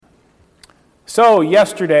So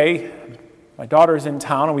yesterday, my daughter's in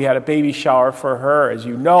town and we had a baby shower for her. As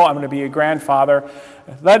you know, I'm going to be a grandfather.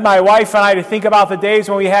 Led my wife and I to think about the days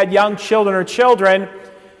when we had young children or children,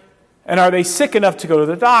 and are they sick enough to go to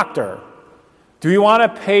the doctor? Do we want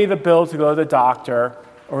to pay the bill to go to the doctor,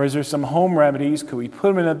 or is there some home remedies? Could we put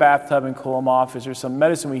them in the bathtub and cool them off? Is there some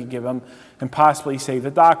medicine we can give them and possibly save the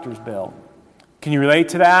doctor's bill? Can you relate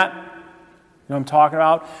to that? You know what I'm talking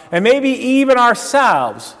about? And maybe even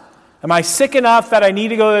ourselves. Am I sick enough that I need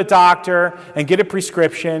to go to the doctor and get a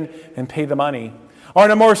prescription and pay the money? Or on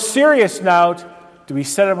a more serious note, do we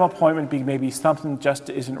set up an appointment because maybe something just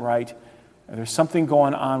isn't right, and there's something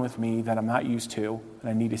going on with me that I'm not used to, and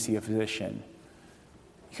I need to see a physician?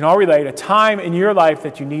 You can all relate a time in your life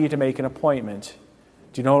that you needed to make an appointment.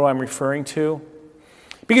 Do you know what I'm referring to?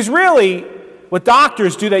 Because really, what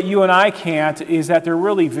doctors do that you and I can't is that they're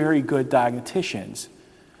really very good diagnosticians.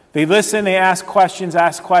 They listen, they ask questions,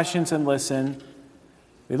 and listen.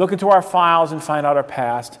 They look into our files and find out our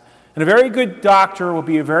past. And a very good doctor will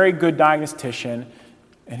be a very good diagnostician,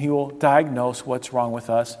 and he will diagnose what's wrong with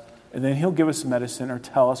us, and then he'll give us medicine or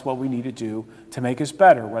tell us what we need to do to make us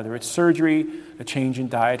better, whether it's surgery, a change in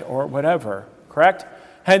diet, or whatever. Correct?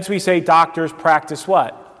 Hence we say doctors practice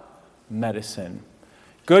what? Medicine.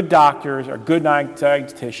 Good doctors are good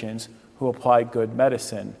diagnosticians who apply good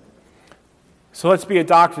medicine. So let's be a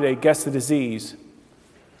doctor today. Guess the disease.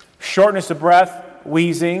 Shortness of breath,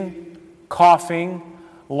 wheezing, coughing,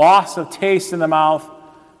 loss of taste in the mouth,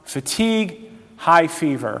 fatigue, high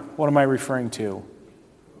fever. What am I referring to?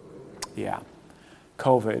 Yeah,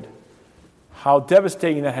 COVID. How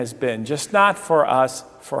devastating that has been, just not for us,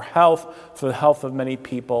 for health, for the health of many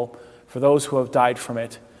people, for those who have died from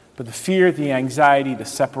it, but the fear, the anxiety, the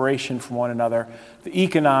separation from one another, the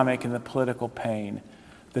economic and the political pain.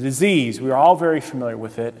 The disease, we are all very familiar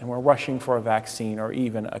with it, and we're rushing for a vaccine or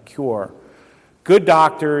even a cure. Good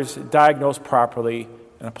doctors diagnose properly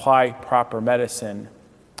and apply proper medicine.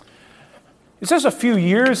 It's just a few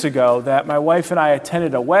years ago that my wife and I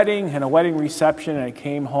attended a wedding and a wedding reception, and I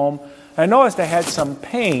came home. And I noticed I had some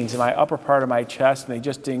pains in my upper part of my chest, and they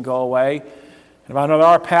just didn't go away. And about another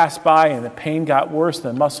hour passed by, and the pain got worse, and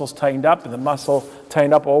the muscles tightened up, and the muscle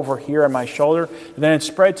tightened up over here on my shoulder. And then it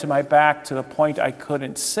spread to my back to the point I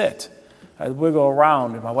couldn't sit. I'd wiggle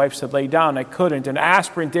around, and my wife said, lay down. I couldn't, and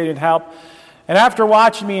aspirin didn't help. And after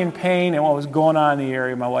watching me in pain and what was going on in the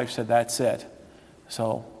area, my wife said, that's it.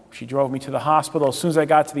 So she drove me to the hospital. As soon as I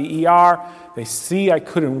got to the ER, they see I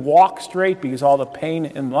couldn't walk straight because all the pain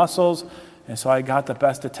in muscles. And so I got the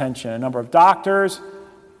best attention. A number of doctors,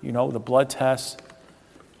 you know, the blood tests,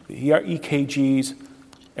 the EKGs,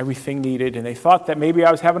 everything needed. And they thought that maybe I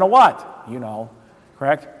was having a what? You know,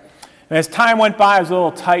 correct? And as time went by, I was a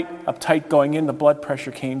little uptight going in. The blood pressure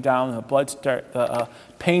came down, and the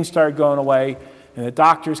pain started going away. And the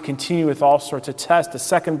doctors continued with all sorts of tests. The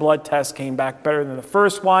second blood test came back better than the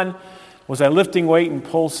first one. Was I lifting weight and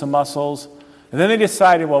pulled some muscles? And then they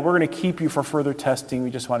decided, well, we're going to keep you for further testing. We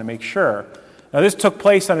just want to make sure. Now, this took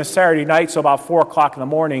place on a Saturday night, so about 4 o'clock in the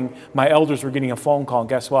morning, my elders were getting a phone call, and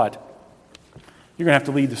guess what? You're going to have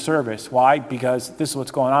to lead the service. Why? Because this is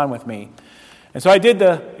what's going on with me. And so I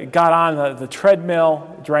got on the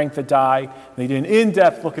treadmill, drank the dye. They did an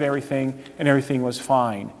in-depth look at everything, and everything was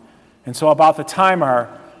fine. And so about the time our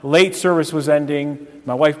late service was ending,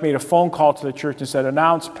 my wife made a phone call to the church and said,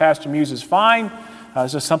 announce Pastor Muse is fine.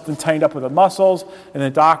 There's just something tightened up with the muscles. And the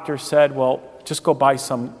doctor said, well, just go buy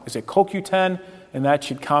some, CoQ10, and that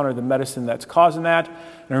should counter the medicine that's causing that. And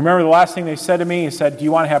I remember the last thing they said to me, he said, do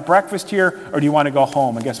you want to have breakfast here, or do you want to go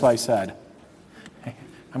home? And guess what I said?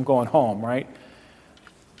 I'm going home, right?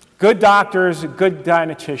 Good doctors, good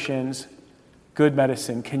dietitians, good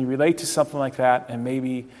medicine. Can you relate to something like that? And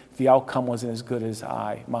maybe the outcome wasn't as good as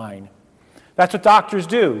mine. That's what doctors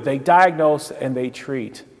do. They diagnose and they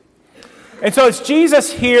treat. And so it's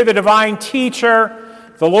Jesus here, the divine teacher,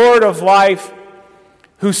 the Lord of life,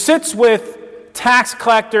 who sits with tax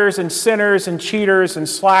collectors and sinners and cheaters and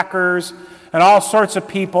slackers and all sorts of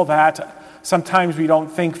people that sometimes we don't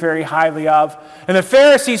think very highly of. And the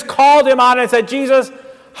Pharisees called him on it and said, Jesus,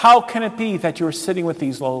 how can it be that you're sitting with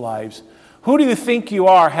these lowlives? Who do you think you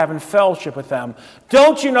are having fellowship with them?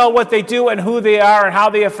 Don't you know what they do and who they are and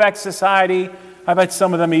how they affect society? I bet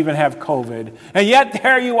some of them even have COVID. And yet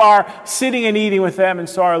there you are sitting and eating with them. And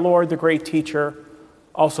so our Lord, the great teacher,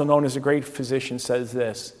 also known as the great physician, says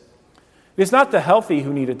this. It is not the healthy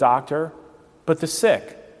who need a doctor, but the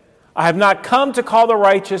sick. I have not come to call the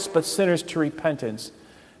righteous, but sinners to repentance.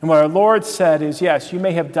 And what our Lord said is, yes, you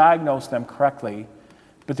may have diagnosed them correctly,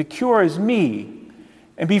 but the cure is me.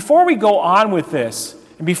 And before we go on with this,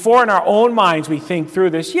 And before in our own minds we think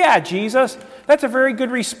through this, yeah, Jesus, that's a very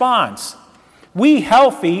good response. We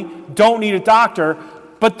healthy don't need a doctor,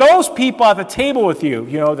 but those people at the table with you,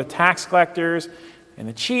 the tax collectors and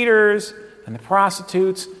the cheaters and the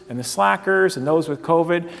prostitutes and the slackers and those with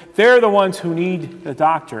COVID, they're the ones who need a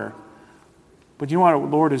doctor. But you know what our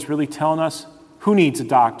Lord is really telling us? Who needs a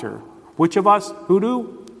doctor? Which of us? Who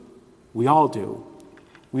do? We all do.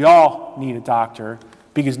 We all need a doctor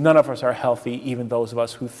because none of us are healthy, even those of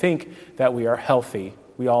us who think that we are healthy.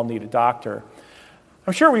 We all need a doctor.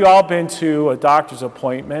 I'm sure we've all been to a doctor's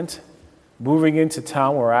appointment. Moving into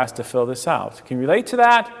town, we're asked to fill this out. Can you relate to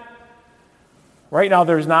that? Right now,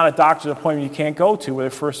 there's not a doctor's appointment you can't go to where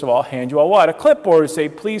they first of all hand you a what? A clipboard and say,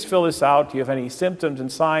 please fill this out. Do you have any symptoms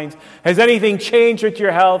and signs? Has anything changed with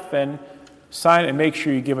your health? And sign it and make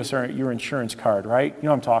sure you give us your insurance card, right? You know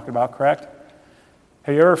what I'm talking about, correct?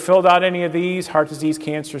 Have you ever filled out any of these? Heart disease,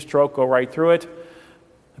 cancer, stroke, go right through it.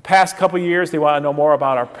 The past couple of years, they want to know more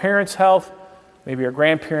about our parents' health, maybe our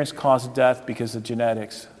grandparents' cause of death because of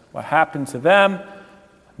genetics. What happened to them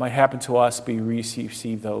might happen to us, we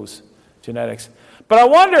receive those genetics. But I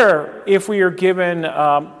wonder if we are given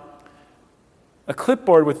a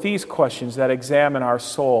clipboard with these questions that examine our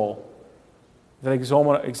soul, that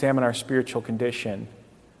examine our spiritual condition.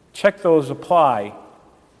 Check those apply.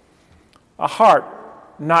 A heart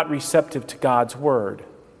not receptive to God's word.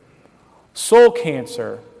 Soul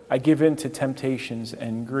cancer, I give in to temptations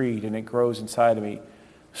and greed, and it grows inside of me.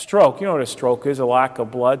 Stroke, you know what a stroke is? A lack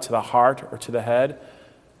of blood to the heart or to the head.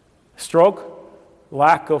 Stroke,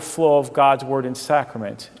 lack of flow of God's word and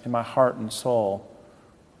sacrament in my heart and soul.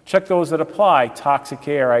 Check those that apply. Toxic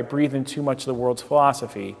air, I breathe in too much of the world's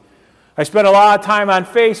philosophy. I spend a lot of time on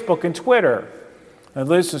Facebook and Twitter and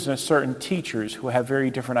listen to certain teachers who have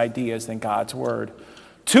very different ideas than God's word.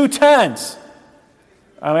 Too tense.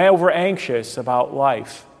 I'm over anxious about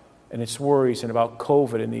life and its worries and about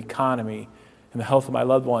COVID and the economy and the health of my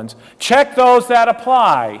loved ones. Check those that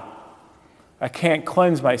apply. I can't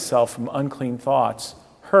cleanse myself from unclean thoughts,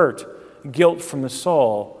 hurt, guilt from the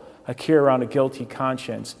soul. I carry around a guilty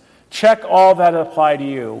conscience. Check all that apply to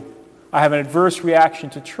you. I have an adverse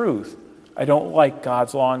reaction to truth. I don't like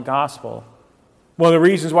God's law and gospel. One of the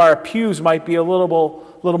reasons why our pews might be a little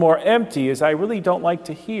more empty is I really don't like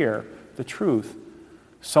to hear the truth.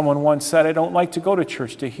 Someone once said, I don't like to go to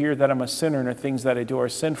church to hear that I'm a sinner and the things that I do are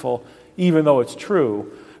sinful, even though it's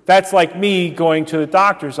true. That's like me going to the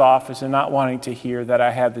doctor's office and not wanting to hear that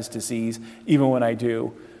I have this disease, even when I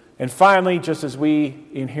do. And finally, just as we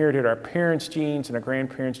inherited our parents' genes and our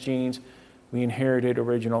grandparents' genes, we inherited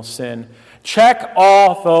original sin. Check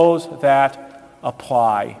all those that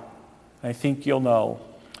apply. I think you'll know.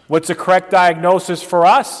 What's the correct diagnosis for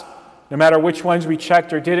us? No matter which ones we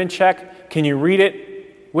checked or didn't check, can you read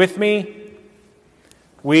it with me?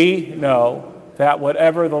 We know that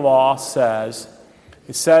whatever the law says,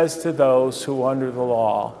 it says to those who are under the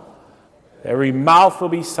law, every mouth will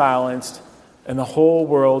be silenced and the whole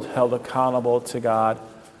world held accountable to God.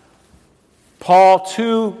 Paul,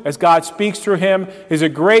 too, as God speaks through him, is a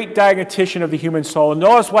great diagnostician of the human soul.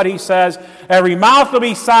 Notice what he says, every mouth will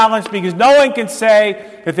be silenced because no one can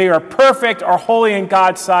say that they are perfect or holy in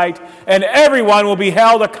God's sight, and everyone will be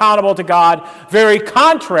held accountable to God, very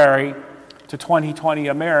contrary to 2020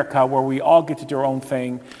 America, where we all get to do our own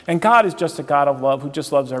thing, and God is just a God of love who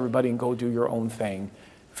just loves everybody and go do your own thing.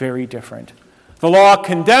 Very different. The law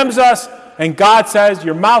condemns us, and God says,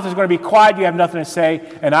 your mouth is going to be quiet, you have nothing to say,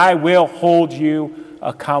 and I will hold you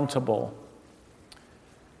accountable.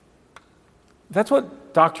 That's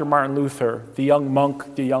what Dr. Martin Luther, the young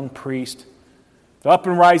monk, the young priest, the up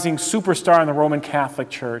and rising superstar in the Roman Catholic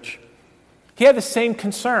Church, he had the same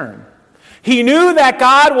concern. He knew that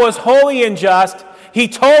God was holy and just. He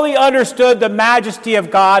totally understood the majesty of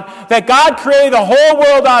God, that God created the whole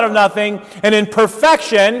world out of nothing, and in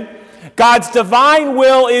perfection, God's divine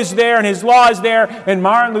will is there and his law is there, and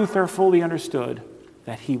Martin Luther fully understood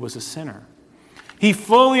that he was a sinner. He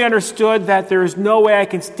fully understood that there is no way I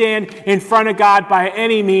can stand in front of God by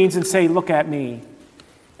any means and say, look at me.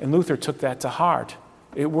 And Luther took that to heart.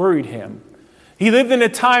 It worried him. He lived in a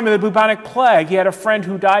time of the bubonic plague. He had a friend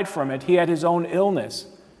who died from it. He had his own illness.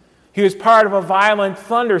 He was part of a violent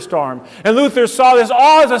thunderstorm. And Luther saw this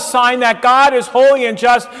all as a sign that God is holy and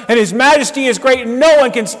just, and his majesty is great, and no one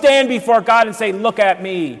can stand before God and say, look at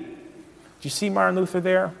me. Do you see Martin Luther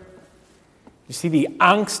there? Do you see the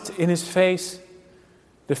angst in his face?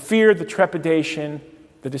 The fear, the trepidation,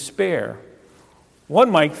 the despair. One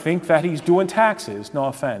might think that he's doing taxes, no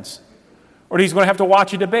offense. Or he's going to have to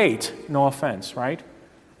watch a debate, no offense, right? Do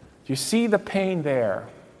you see the pain there?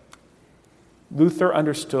 Luther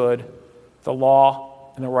understood the law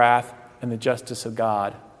and the wrath and the justice of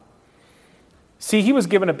God. See, he was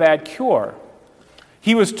given a bad cure.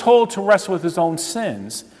 He was told to wrestle with his own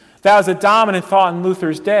sins. That was a dominant thought in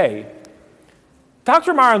Luther's day.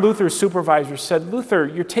 Dr. Martin Luther's supervisor said, "Luther,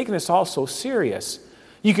 you're taking this all so serious.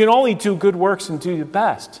 You can only do good works and do your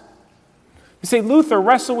best." They say, "Luther,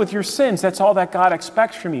 wrestle with your sins. That's all that God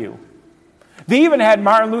expects from you." They even had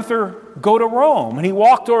Martin Luther go to Rome, and he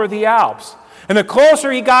walked over the Alps. And the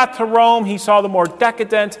closer he got to Rome, he saw the more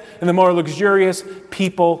decadent and the more luxurious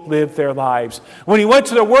people live their lives. When he went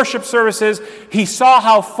to the worship services, he saw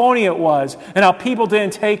how phony it was and how people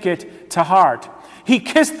didn't take it to heart. He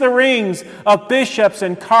kissed the rings of bishops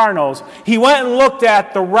and cardinals. He went and looked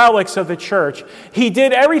at the relics of the church. He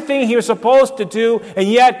did everything he was supposed to do, and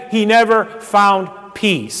yet he never found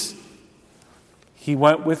peace. He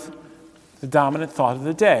went with the dominant thought of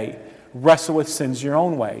the day: wrestle with sins your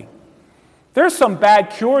own way. There's some bad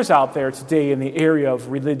cures out there today in the area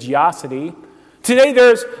of religiosity. Today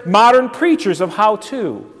there's modern preachers of how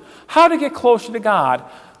to get closer to God,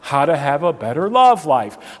 how to have a better love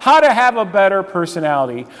life, how to have a better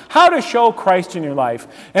personality, how to show Christ in your life.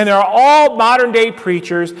 And they're all modern day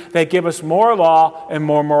preachers that give us more law and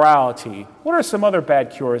more morality. What are some other bad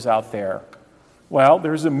cures out there? Well,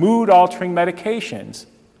 there's the mood-altering medications.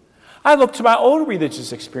 I look to my own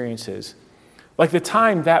religious experiences, like the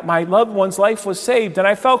time that my loved one's life was saved and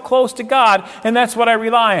I felt close to God, and that's what I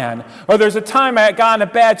rely on. Or there's a time I got in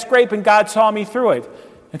a bad scrape and God saw me through it,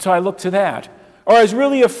 and so I look to that. Or I was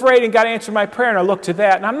really afraid and God answered my prayer and I look to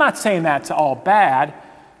that. And I'm not saying that's all bad,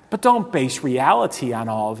 but don't base reality on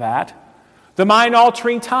all of that. The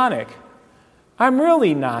mind-altering tonic. I'm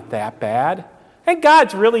really not that bad, and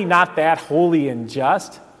God's really not that holy and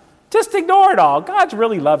just. Just ignore it all. God's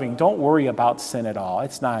really loving. Don't worry about sin at all.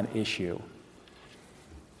 It's not an issue.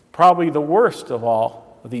 Probably the worst of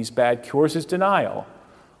all of these bad cures is denial.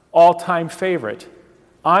 All-time favorite.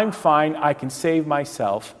 I'm fine. I can save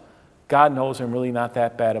myself. God knows I'm really not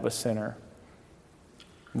that bad of a sinner.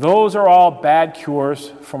 Those are all bad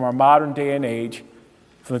cures from our modern day and age,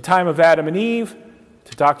 from the time of Adam and Eve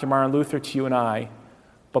to Dr. Martin Luther to you and I.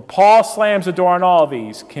 But Paul slams the door on all of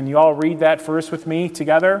these. Can you all read that verse with me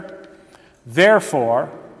together? Therefore,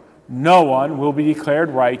 no one will be declared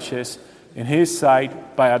righteous in his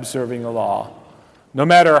sight by observing the law. No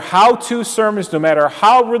matter how to sermons, no matter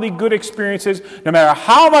how really good experiences, no matter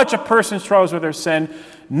how much a person struggles with their sin,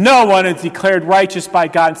 no one is declared righteous by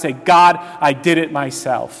God and say, God, I did it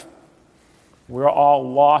myself. We're all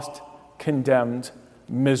lost, condemned,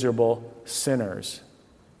 miserable sinners.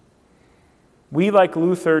 We, like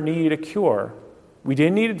Luther, needed a cure. We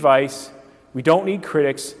didn't need advice. We don't need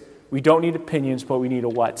critics. We don't need opinions, but we need a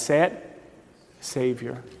what? Say it?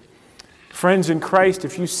 Savior. Friends in Christ,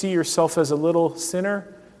 if you see yourself as a little sinner,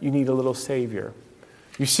 you need a little Savior.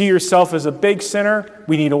 You see yourself as a big sinner,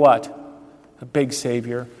 we need a what? A big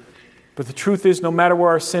Savior. But the truth is, no matter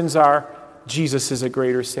where our sins are, Jesus is a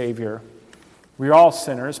greater Savior. We're all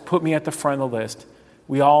sinners. Put me at the front of the list.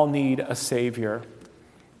 We all need a Savior.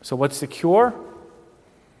 So what's the cure?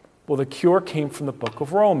 Well, the cure came from the book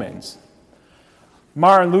of Romans.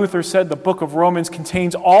 Martin Luther said the book of Romans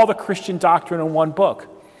contains all the Christian doctrine in one book.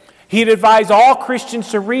 He'd advise all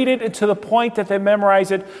Christians to read it and to the point that they memorize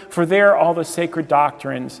it, for there all the sacred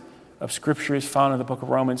doctrines of Scripture is found in the book of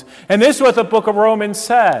Romans. And this is what the book of Romans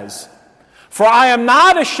says. For I am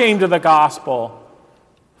not ashamed of the gospel,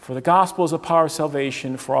 for the gospel is a power of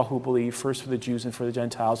salvation for all who believe, first for the Jews and for the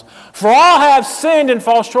Gentiles. For all have sinned and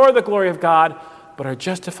fall short of the glory of God, but are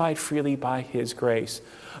justified freely by his grace.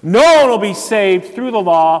 No one will be saved through the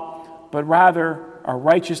law, but rather our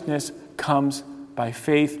righteousness comes by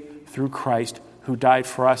faith through Christ who died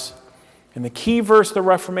for us. And the key verse of the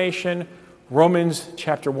Reformation, Romans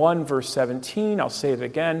chapter 1, verse 17. I'll say it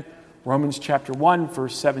again. Romans chapter 1,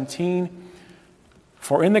 verse 17.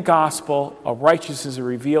 For in the gospel, a righteousness is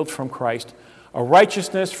revealed from Christ, a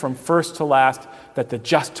righteousness from first to last, that the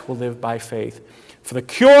just will live by faith. For the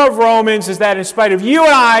cure of Romans is that in spite of you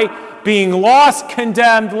and I being lost,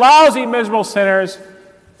 condemned, lousy, miserable sinners,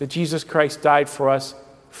 that Jesus Christ died for us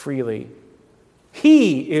freely.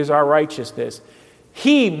 He is our righteousness.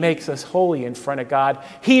 He makes us holy in front of God.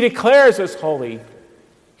 He declares us holy.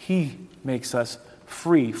 He makes us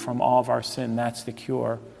free from all of our sin. That's the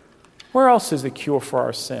cure. Where else is the cure for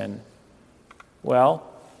our sin? Well,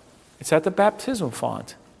 it's at the baptismal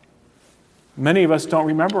font. Many of us don't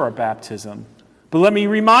remember our baptism. But let me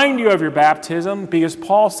remind you of your baptism, because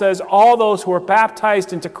Paul says all those who are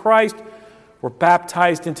baptized into Christ were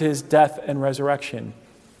baptized into his death and resurrection.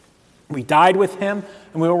 We died with him,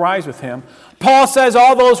 and we will rise with him. Paul says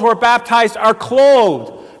all those who are baptized are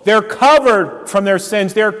clothed. They're covered from their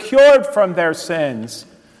sins. They're cured from their sins.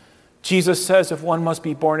 Jesus says if one must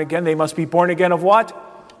be born again, they must be born again of what?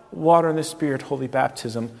 Water and the Spirit, holy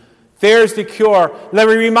baptism. There's the cure. Let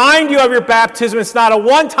me remind you of your baptism. It's not a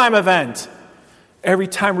one-time event. Every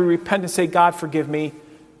time we repent and say, God, forgive me,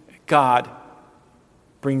 God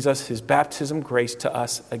brings us his baptism grace to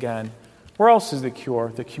us again. Where else is the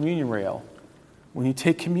cure? The communion rail. When you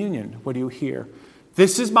take communion, what do you hear?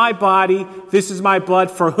 This is my body, this is my blood.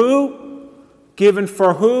 For who? Given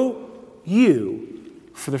for who? You.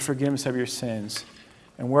 For the forgiveness of your sins.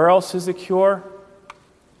 And where else is the cure?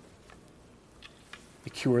 The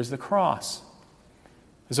cure is the cross.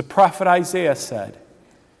 As the prophet Isaiah said,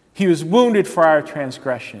 he was wounded for our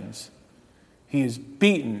transgressions. He is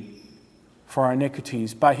beaten for our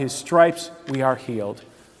iniquities. By his stripes we are healed.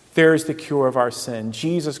 There is the cure of our sin.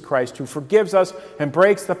 Jesus Christ, who forgives us and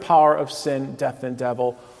breaks the power of sin, death, and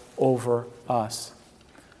devil over us.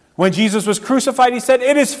 When Jesus was crucified, he said,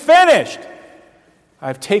 it is finished.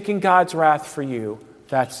 I've taken God's wrath for you.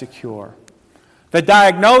 That's the cure. The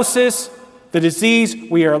diagnosis, the disease,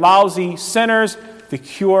 we are lousy sinners. The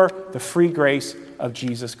cure, the free grace of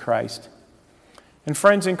Jesus Christ. And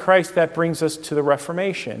friends in Christ, that brings us to the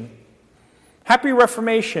Reformation. Happy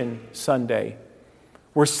Reformation Sunday.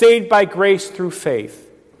 We're saved by grace through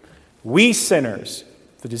faith. We sinners,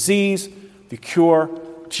 the disease, the cure,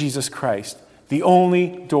 Jesus Christ, the only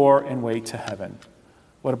door and way to heaven.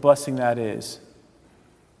 What a blessing that is.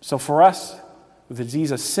 So for us, with the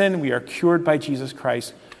disease of sin, we are cured by Jesus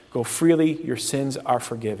Christ. Go freely, your sins are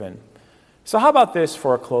forgiven. So how about this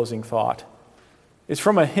for a closing thought? It's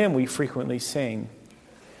from a hymn we frequently sing.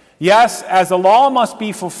 Yes, as the law must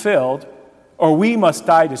be fulfilled, or we must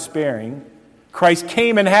die despairing, Christ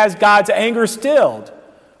came and has God's anger stilled,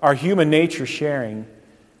 our human nature sharing.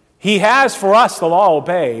 He has for us the law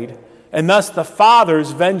obeyed, and thus the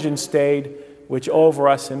Father's vengeance stayed, which over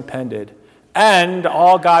us impended. And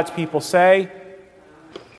all God's people say,